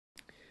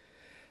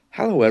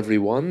Hello,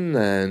 everyone,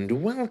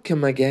 and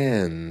welcome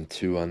again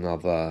to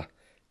another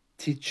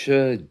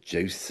Teacher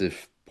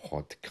Joseph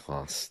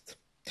podcast.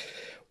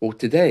 Well,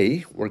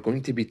 today we're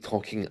going to be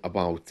talking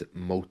about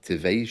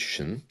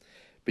motivation,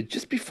 but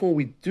just before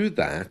we do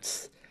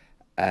that,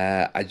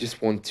 I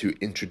just want to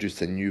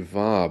introduce a new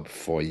verb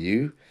for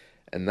you,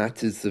 and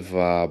that is the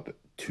verb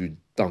to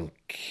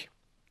dunk.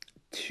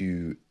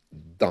 To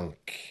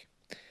dunk.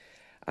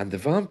 And the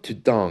verb to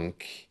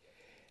dunk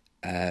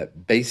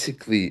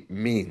basically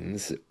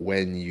means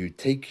when you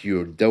take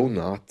your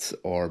donut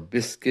or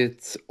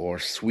biscuit or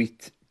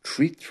sweet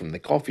treat from the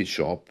coffee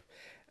shop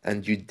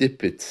and you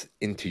dip it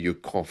into your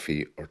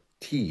coffee or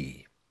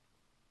tea.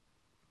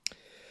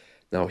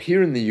 Now,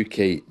 here in the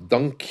UK,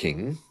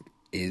 dunking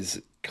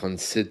is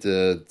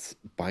considered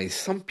by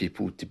some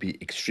people to be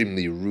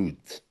extremely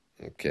rude.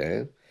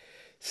 Okay,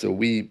 so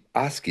we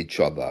ask each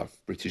other,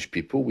 British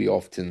people, we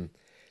often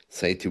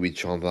say to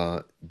each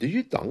other, "Do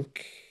you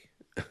dunk?"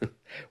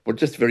 We're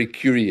just very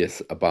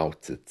curious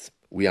about it.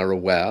 We are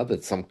aware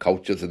that some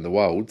cultures in the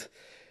world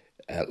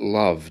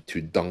love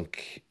to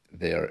dunk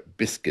their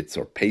biscuits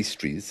or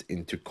pastries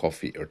into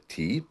coffee or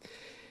tea.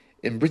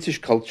 In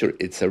British culture,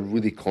 it's a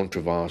really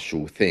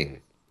controversial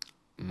thing.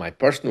 My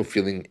personal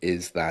feeling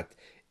is that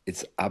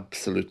it's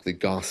absolutely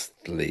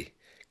ghastly.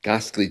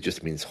 Ghastly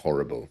just means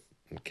horrible,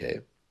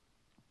 okay?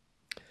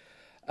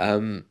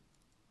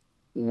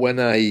 When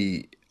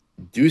I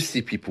do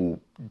see people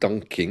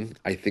dunking,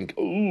 I think,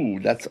 oh,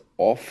 that's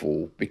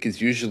awful, because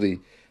usually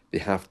they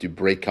have to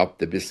break up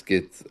the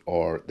biscuit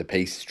or the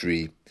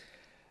pastry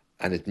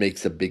and it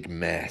makes a big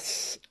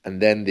mess.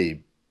 And then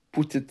they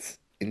put it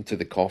into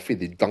the coffee,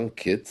 they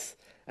dunk it,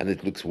 and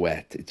it looks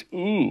wet. It's,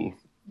 ooh,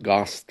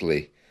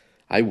 ghastly.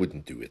 I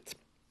wouldn't do it.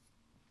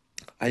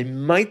 I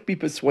might be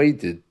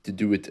persuaded to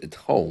do it at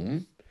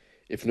home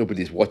if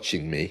nobody's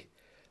watching me,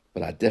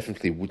 but I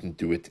definitely wouldn't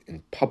do it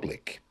in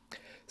public.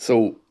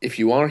 So if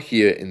you are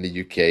here in the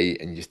UK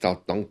and you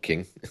start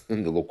dunking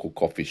in the local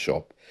coffee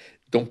shop,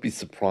 don't be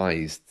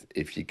surprised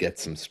if you get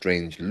some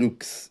strange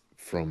looks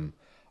from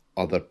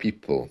other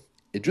people.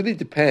 It really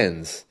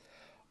depends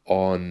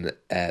on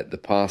the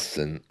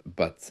person,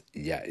 but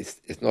yeah,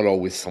 it's not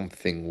always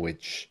something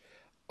which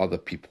other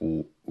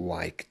people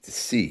like to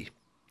see.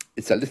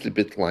 It's a little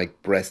bit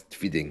like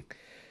breastfeeding.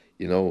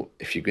 You know,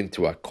 if you go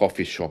into a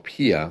coffee shop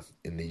here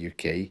in the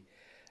UK,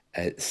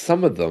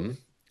 some of them,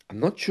 I'm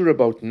not sure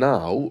about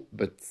now,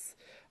 but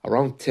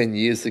around 10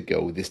 years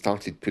ago, they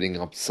started putting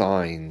up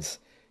signs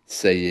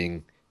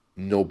saying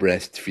no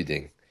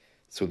breastfeeding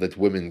so that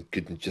women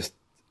couldn't just,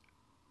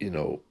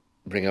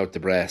 bring out the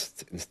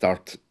breast and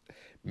start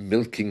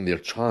milking their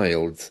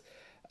child.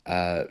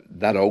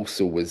 That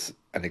also was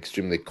an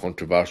extremely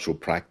controversial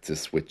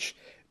practice, which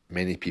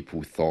many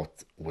people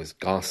thought was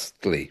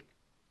ghastly.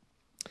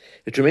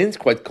 It remains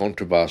quite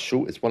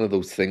controversial. It's one of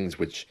those things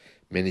which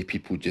many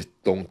people just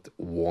don't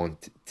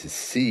want to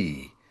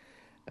see.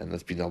 And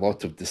there's been a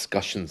lot of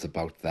discussions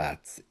about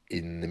that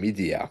in the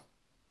media.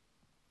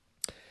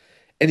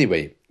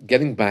 Anyway,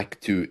 getting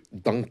back to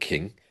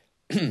dunking,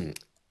 you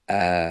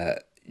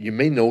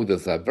may know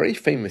there's a very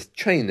famous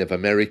chain of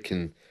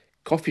American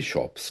coffee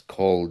shops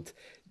called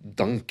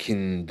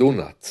Dunkin'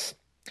 Donuts.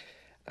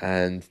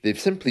 And they've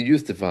simply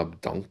used the verb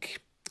dunk.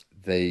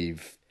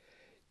 They've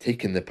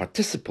taken the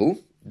participle,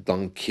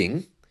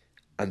 dunking,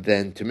 and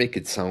then to make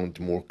it sound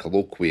more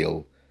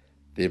colloquial,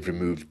 they've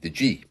removed the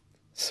G.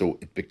 So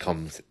it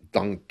becomes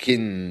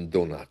Dunkin'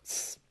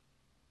 Donuts.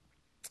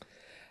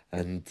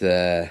 And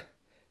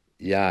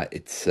yeah,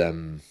 it's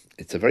a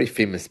very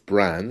famous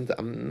brand.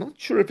 I'm not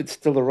sure if it's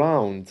still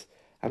around.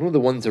 I know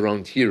the ones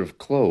around here have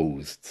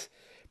closed,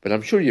 but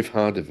I'm sure you've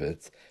heard of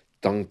it,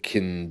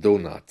 Dunkin'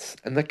 Donuts.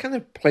 And they're kind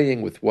of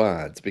playing with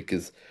words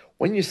because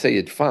when you say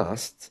it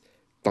fast,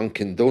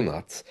 Dunkin'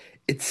 Donuts,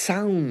 it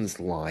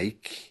sounds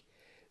like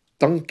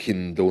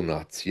Dunkin'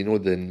 Donuts, you know,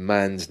 the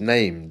man's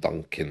name,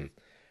 Duncan,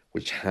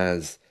 which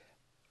has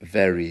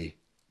very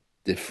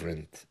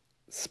different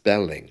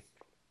spelling.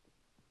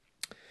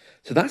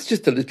 So that's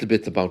just a little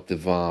bit about the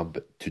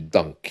verb to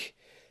dunk.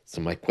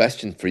 So my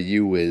question for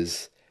you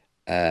is,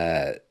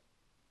 do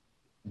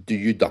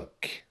you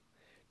dunk?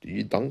 Do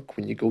you dunk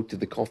when you go to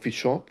the coffee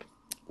shop?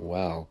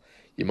 Well,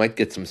 you might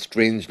get some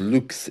strange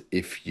looks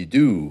if you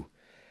do.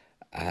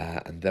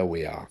 And there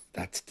we are.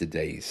 That's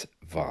today's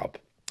verb.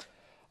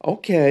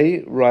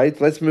 Okay,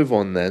 right, let's move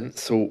on then.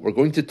 So we're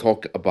going to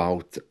talk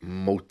about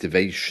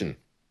motivation.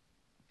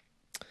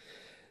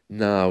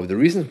 Now, the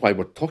reason why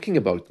we're talking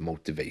about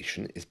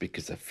motivation is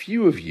because a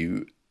few of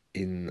you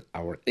in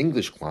our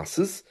English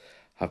classes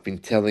have been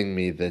telling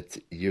me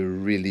that you're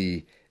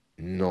really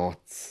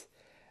not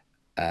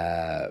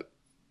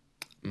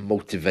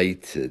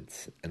motivated.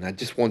 And I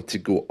just want to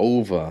go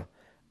over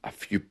a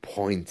few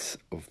points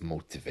of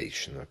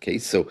motivation, okay?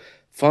 So,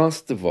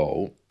 first of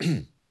all,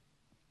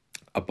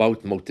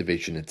 about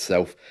motivation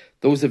itself,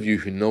 those of you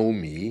who know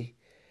me,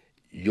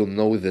 you'll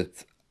know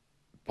that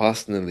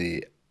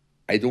personally,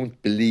 I don't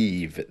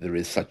believe there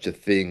is such a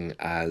thing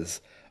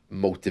as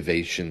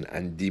motivation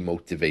and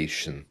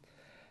demotivation.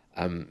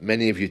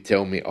 Many of you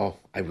tell me, oh,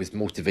 I was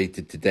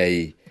motivated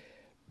today,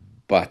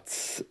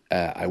 but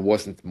I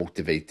wasn't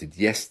motivated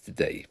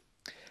yesterday.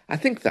 I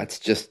think that's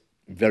just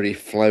very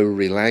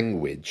flowery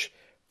language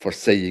for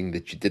saying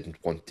that you didn't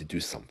want to do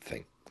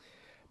something.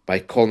 By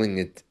calling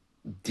it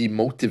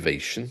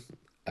demotivation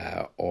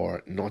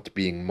or not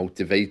being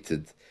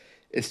motivated,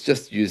 it's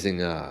just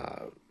using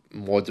a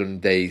modern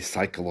day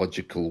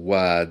psychological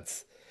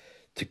words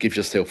to give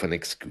yourself an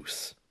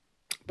excuse.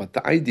 But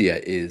the idea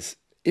is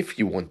if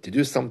you want to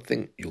do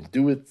something, you'll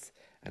do it,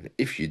 and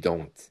if you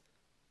don't,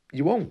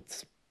 you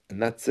won't.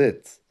 And that's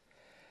it.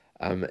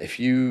 If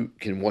you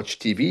can watch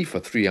TV for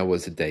 3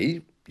 hours a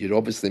day, you're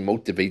obviously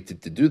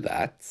motivated to do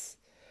that.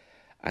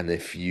 And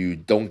if you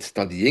don't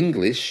study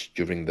English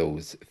during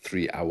those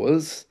 3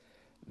 hours,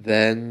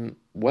 then,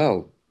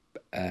 well,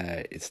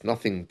 it's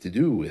nothing to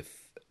do with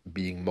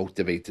being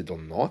motivated or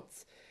not.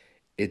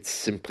 It's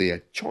simply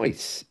a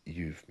choice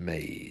you've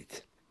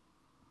made.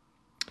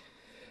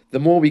 The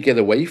more we get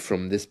away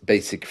from this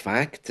basic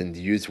fact and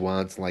use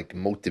words like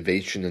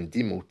motivation and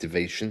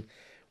demotivation,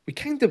 we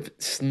kind of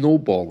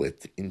snowball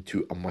it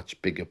into a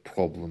much bigger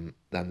problem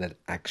than it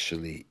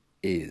actually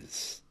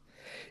is.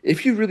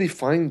 If you really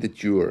find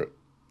that you're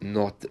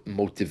not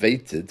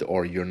motivated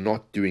or you're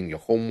not doing your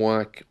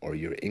homework or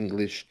your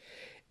English,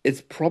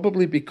 it's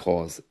probably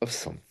because of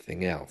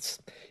something else.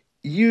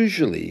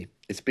 Usually,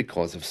 it's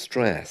because of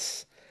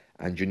stress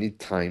and you need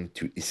time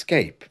to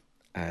escape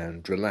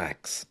and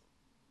relax.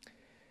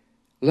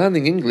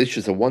 Learning English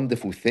is a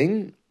wonderful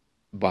thing,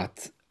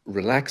 but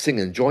relaxing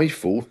and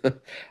joyful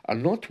are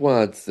not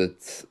words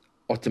that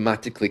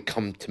automatically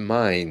come to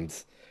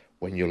mind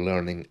when you're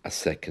learning a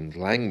second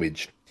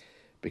language,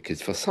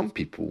 because for some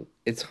people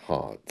it's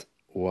hard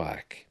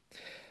work.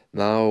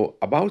 Now,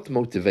 about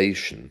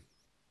motivation,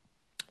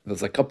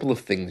 there's a couple of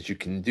things you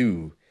can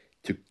do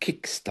to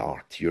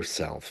kickstart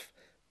yourself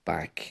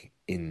back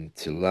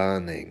into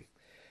learning.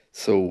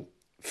 So,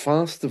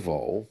 first of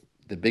all,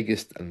 the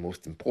biggest and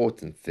most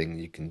important thing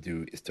you can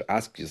do is to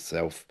ask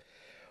yourself,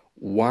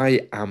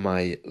 why am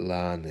I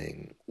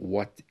learning?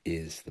 What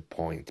is the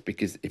point?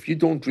 Because if you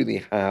don't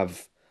really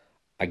have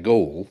a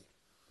goal,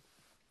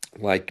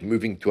 like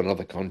moving to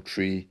another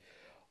country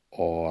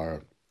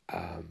or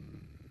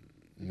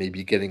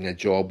maybe getting a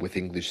job with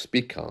English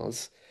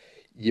speakers,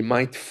 you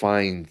might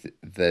find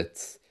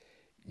that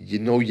you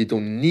know you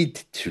don't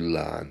need to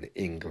learn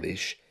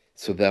English,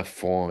 so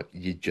therefore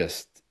you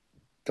just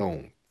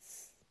don't.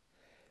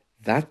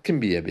 That can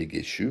be a big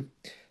issue.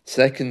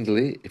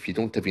 Secondly, if you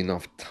don't have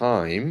enough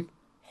time,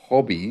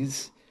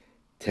 hobbies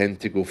tend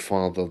to go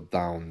farther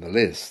down the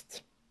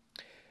list.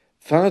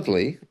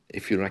 Thirdly,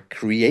 if you're a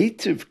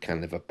creative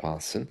kind of a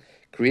person,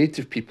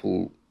 creative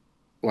people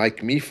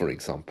like me, for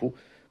example,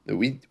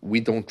 we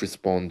don't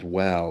respond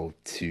well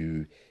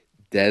to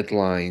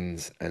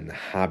deadlines and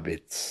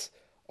habits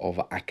of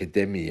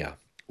academia.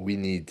 We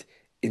need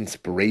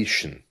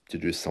inspiration to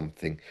do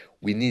something.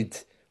 We need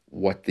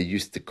what they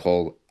used to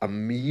call a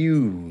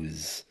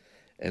muse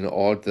in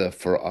order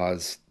for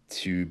us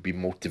to be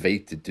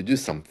motivated to do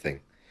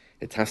something.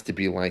 It has to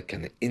be like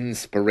an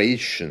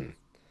inspiration.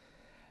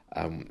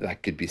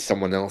 That could be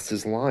someone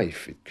else's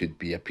life. It could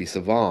be a piece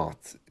of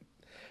art.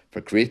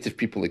 For creative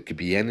people, it could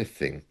be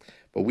anything.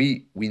 But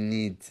we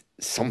need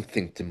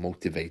something to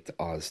motivate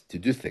us to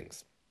do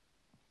things.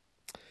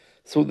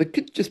 So there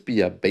could just be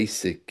a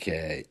basic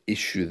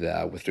issue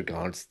there with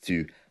regards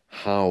to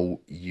how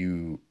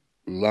you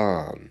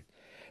learn.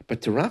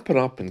 But to wrap it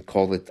up and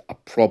call it a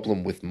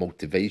problem with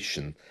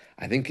motivation,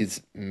 I think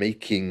is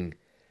making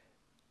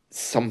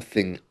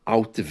something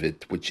out of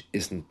it which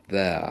isn't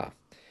there.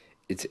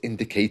 It's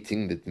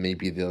indicating that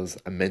maybe there's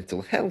a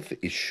mental health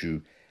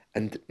issue,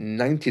 and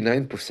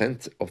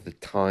 99% of the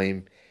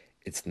time,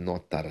 it's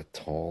not that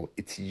at all.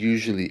 It's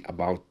usually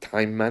about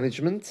time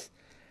management,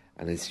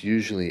 and it's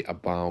usually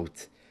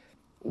about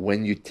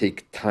when you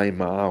take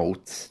time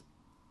out,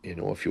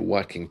 if you're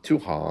working too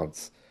hard,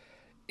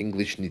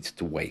 English needs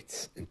to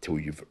wait until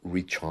you've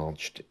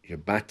recharged your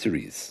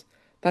batteries.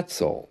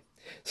 That's all.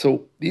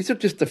 So these are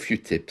just a few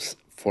tips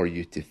for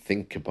you to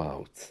think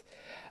about.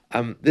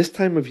 This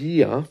time of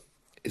year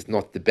is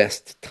not the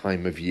best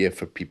time of year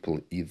for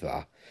people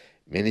either.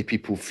 Many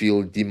people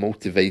feel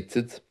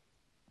demotivated.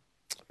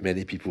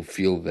 Many people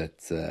feel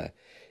that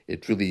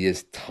it really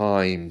is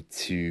time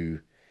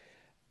to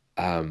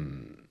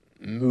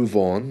move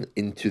on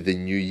into the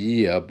new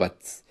year,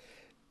 but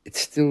it's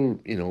still,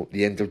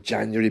 the end of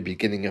January,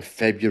 beginning of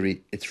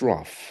February. It's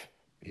rough,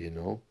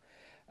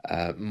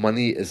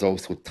 Money is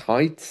also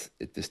tight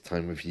at this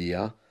time of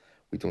year.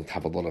 We don't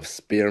have a lot of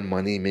spare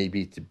money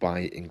maybe to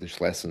buy English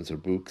lessons or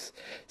books.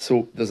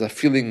 So there's a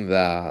feeling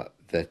there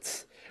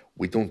that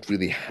we don't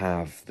really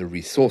have the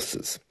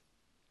resources.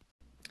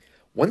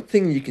 One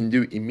thing you can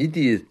do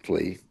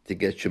immediately to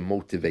get your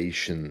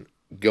motivation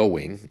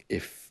going,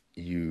 if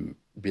you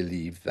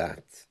believe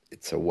that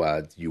it's a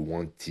word you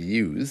want to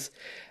use,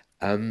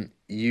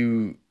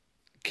 you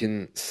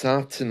can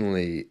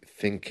certainly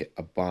think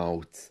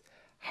about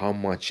how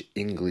much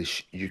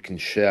English you can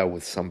share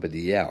with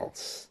somebody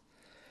else.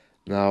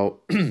 Now,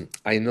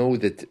 I know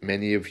that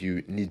many of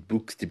you need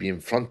books to be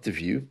in front of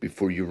you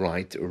before you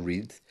write or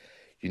read.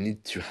 You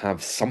need to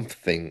have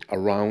something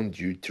around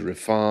you to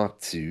refer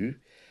to.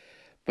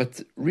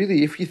 But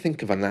really, if you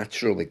think of a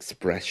natural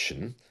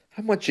expression,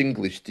 how much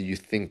English do you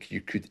think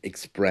you could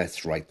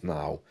express right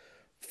now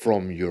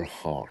from your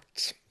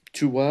heart?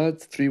 2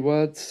 words, 3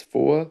 words,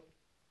 four?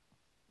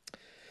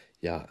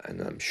 Yeah,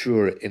 and I'm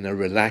sure in a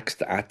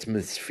relaxed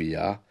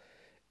atmosphere,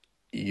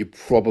 you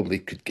probably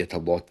could get a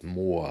lot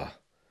more,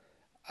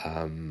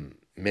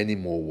 many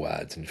more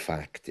words, in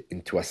fact,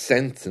 into a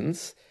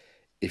sentence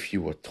if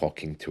you were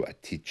talking to a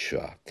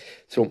teacher.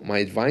 So, my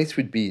advice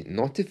would be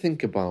not to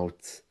think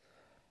about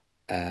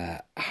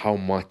how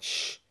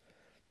much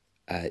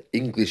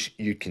English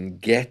you can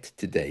get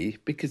today,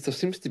 because there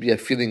seems to be a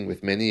feeling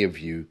with many of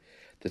you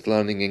that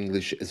learning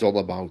English is all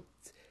about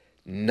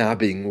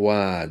nabbing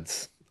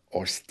words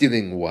or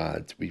stealing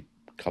words. We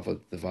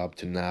covered the verb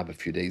to nab a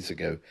few days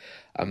ago.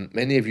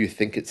 Many of you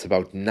think it's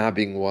about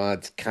nabbing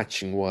words,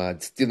 catching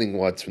words, stealing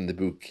words from the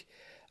book,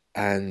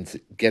 and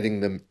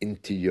getting them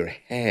into your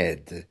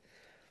head.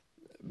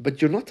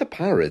 But you're not a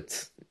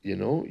parrot, you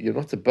know, you're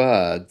not a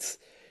bird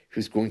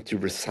who's going to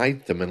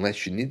recite them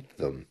unless you need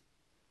them.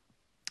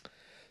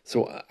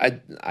 So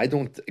I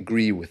don't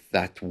agree with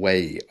that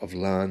way of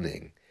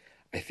learning.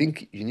 I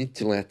think you need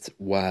to let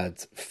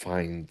words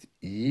find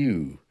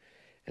you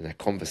in a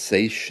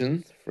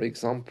conversation, for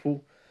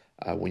example.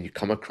 When you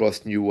come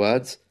across new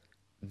words,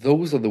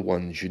 those are the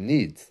ones you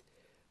need.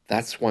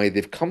 That's why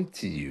they've come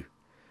to you.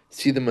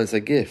 See them as a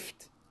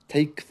gift,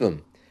 take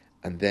them,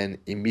 and then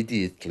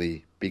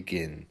immediately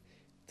begin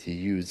to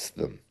use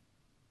them.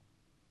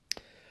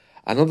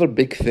 Another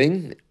big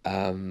thing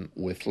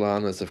with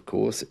learners, of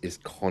course, is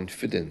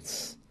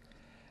confidence.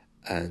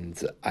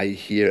 And I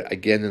hear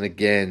again and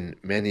again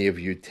many of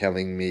you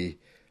telling me,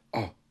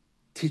 "Oh,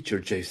 Teacher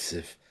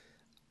Joseph,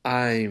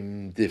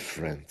 I'm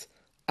different.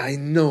 I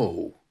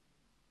know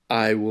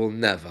I will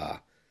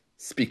never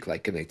speak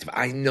like a native.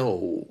 I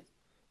know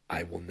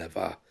I will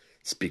never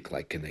speak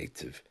like a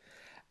native."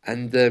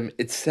 And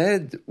it's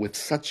said with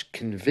such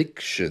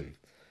conviction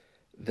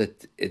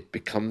that it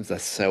becomes a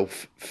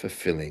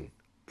self-fulfilling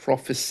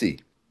prophecy.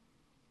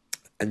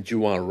 And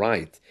you are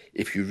right.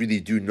 If you really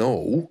do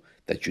know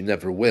that you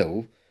never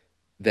will,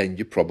 then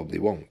you probably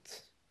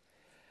won't.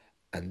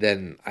 And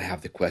then I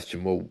have the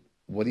question, well,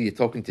 what are you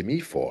talking to me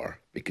for?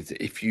 Because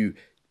if you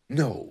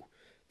know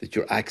that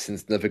your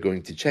accent's never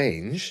going to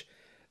change,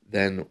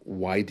 then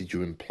why did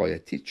you employ a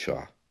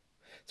teacher?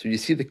 So you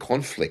see the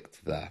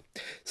conflict there.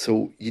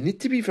 So you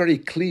need to be very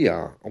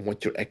clear on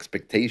what your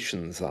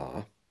expectations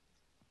are.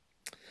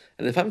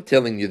 And if I'm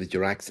telling you that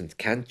your accent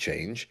can't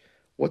change,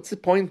 what's the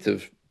point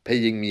of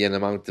paying me an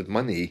amount of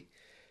money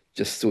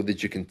just so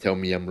that you can tell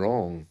me I'm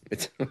wrong?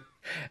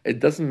 It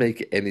doesn't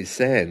make any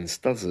sense,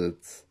 does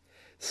it?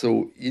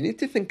 So you need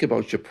to think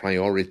about your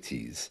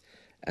priorities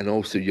and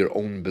also your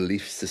own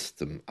belief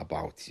system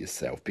about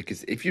yourself.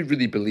 Because if you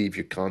really believe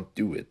you can't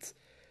do it,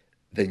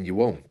 then you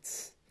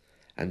won't.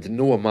 And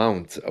no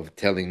amount of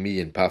telling me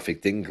in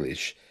perfect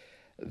English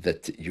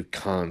that you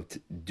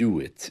can't do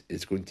it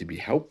is going to be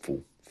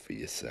helpful for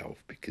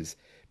yourself, because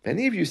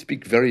many of you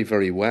speak very,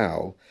 very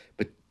well,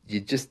 but you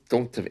just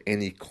don't have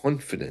any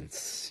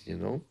confidence, you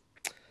know?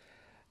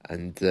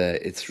 And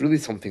it's really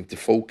something to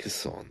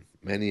focus on.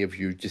 Many of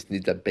you just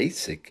need a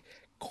basic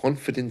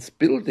confidence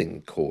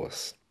building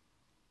course.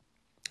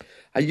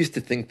 I used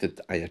to think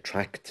that I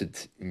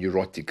attracted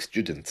neurotic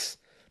students.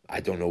 I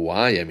don't know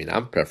why. I mean,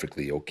 I'm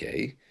perfectly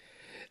okay.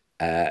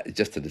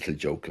 Just a little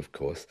joke, of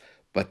course.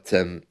 But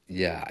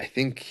yeah, I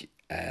think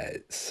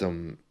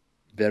some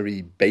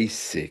very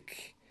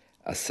basic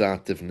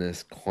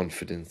assertiveness,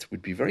 confidence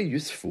would be very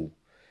useful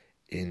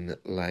in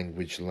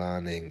language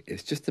learning.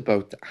 It's just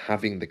about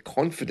having the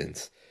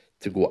confidence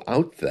to go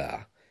out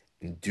there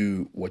and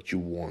do what you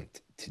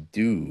want to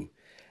do.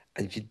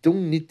 And you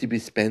don't need to be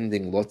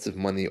spending lots of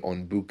money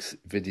on books,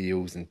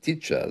 videos, and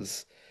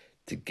teachers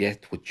to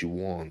get what you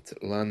want.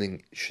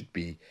 Learning should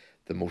be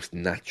the most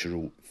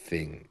natural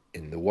thing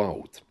in the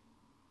world.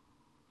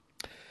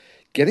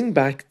 Getting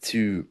back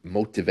to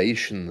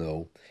motivation,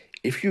 though,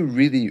 if you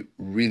really,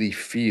 really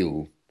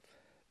feel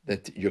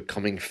that you're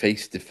coming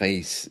face to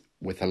face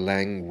with a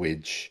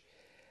language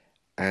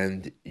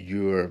and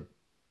you're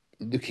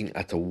looking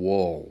at a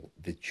wall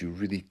that you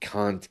really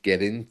can't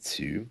get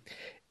into,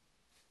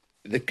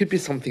 there could be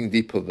something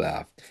deeper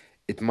there.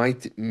 It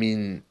might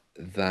mean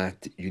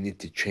that you need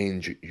to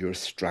change your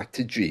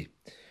strategy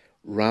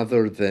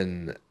rather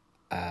than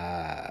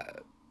uh,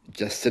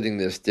 just sitting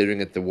there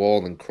staring at the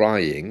wall and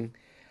crying.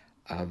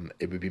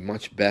 It would be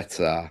much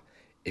better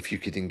if you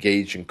could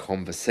engage in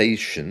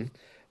conversation,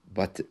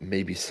 but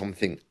maybe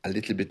something a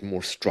little bit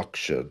more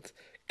structured.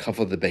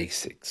 Cover the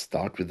basics.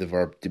 Start with the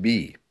verb to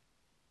be,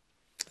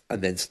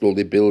 and then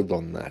slowly build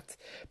on that.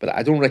 But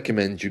I don't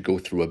recommend you go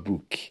through a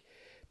book,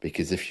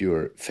 because if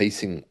you're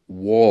facing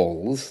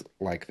walls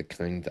like the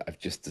kind that I've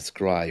just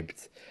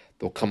described,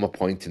 there'll come a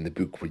point in the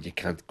book where you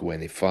can't go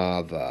any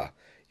farther.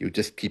 You'll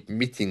just keep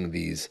meeting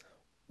these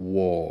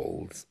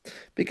walls.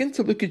 Begin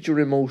to look at your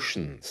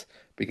emotions.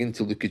 Begin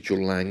to look at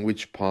your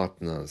language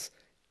partners.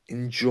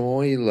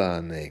 Enjoy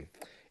learning.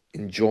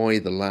 Enjoy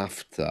the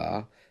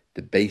laughter,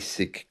 the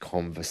basic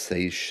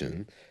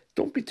conversation.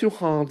 Don't be too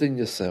hard on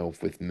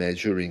yourself with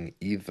measuring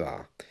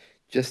either.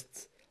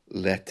 Just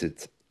let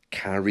it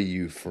carry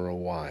you for a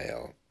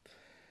while.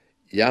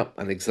 Yeah,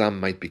 an exam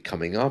might be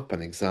coming up,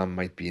 an exam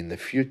might be in the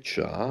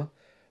future,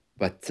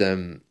 but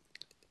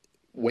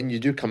when you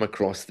do come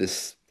across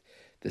this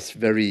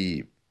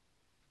very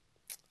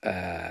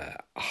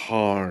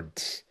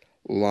hard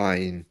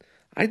line,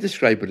 I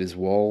describe it as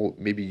wall.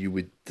 Maybe you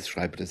would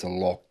describe it as a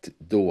locked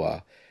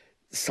door,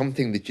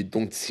 something that you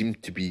don't seem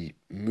to be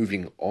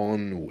moving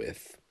on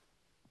with.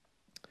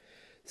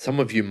 Some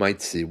of you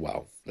might say,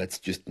 well, let's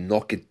just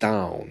knock it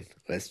down.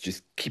 Let's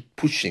just keep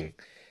pushing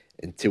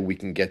until we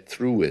can get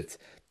through it.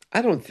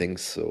 I don't think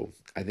so.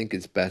 I think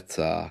it's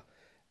better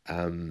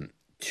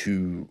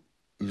to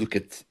look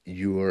at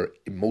your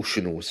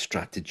emotional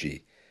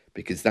strategy,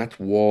 because that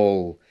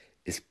wall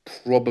is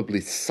probably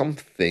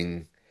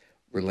something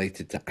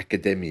related to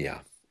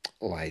academia,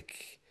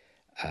 like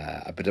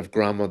a bit of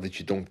grammar that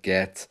you don't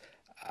get,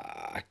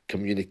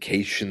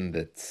 communication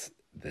that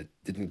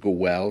didn't go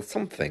well,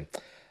 something.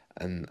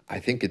 And I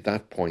think at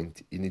that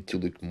point you need to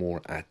look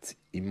more at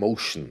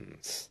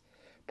emotions.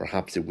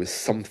 Perhaps it was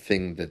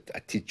something that a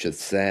teacher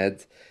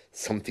said,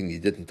 something you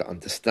didn't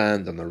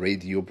understand on a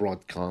radio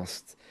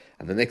broadcast,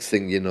 and the next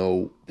thing you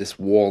know, this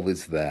wall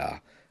is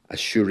there,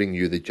 assuring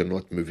you that you're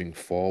not moving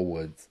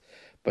forward.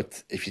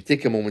 But if you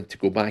take a moment to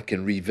go back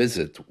and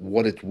revisit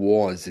what it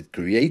was that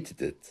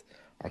created it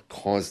or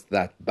caused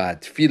that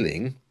bad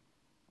feeling,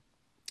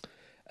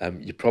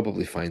 you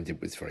probably find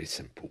it was very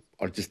simple,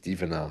 or just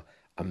even a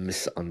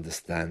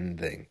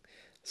misunderstanding.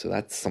 So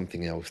that's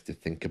something else to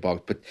think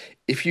about. But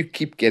if you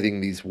keep getting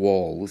these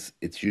walls,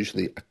 it's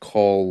usually a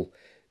call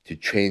to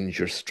change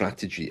your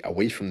strategy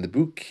away from the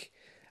book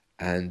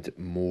and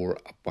more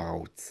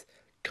about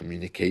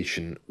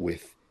communication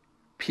with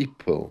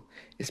people,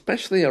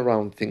 especially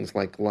around things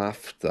like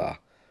laughter.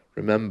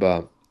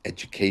 Remember,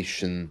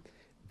 education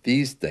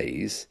these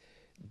days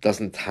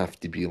doesn't have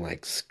to be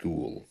like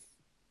school.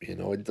 You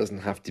know, it doesn't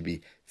have to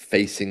be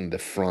facing the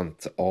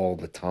front all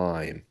the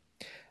time,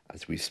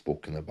 as we've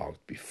spoken about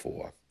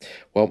before.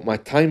 Well, my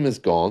time is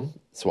gone,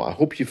 so I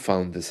hope you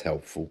found this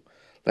helpful.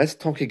 Let's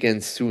talk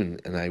again soon,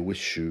 and I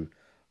wish you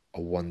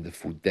a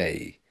wonderful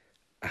day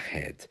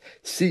ahead.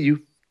 See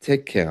you.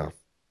 Take care.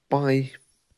 Bye.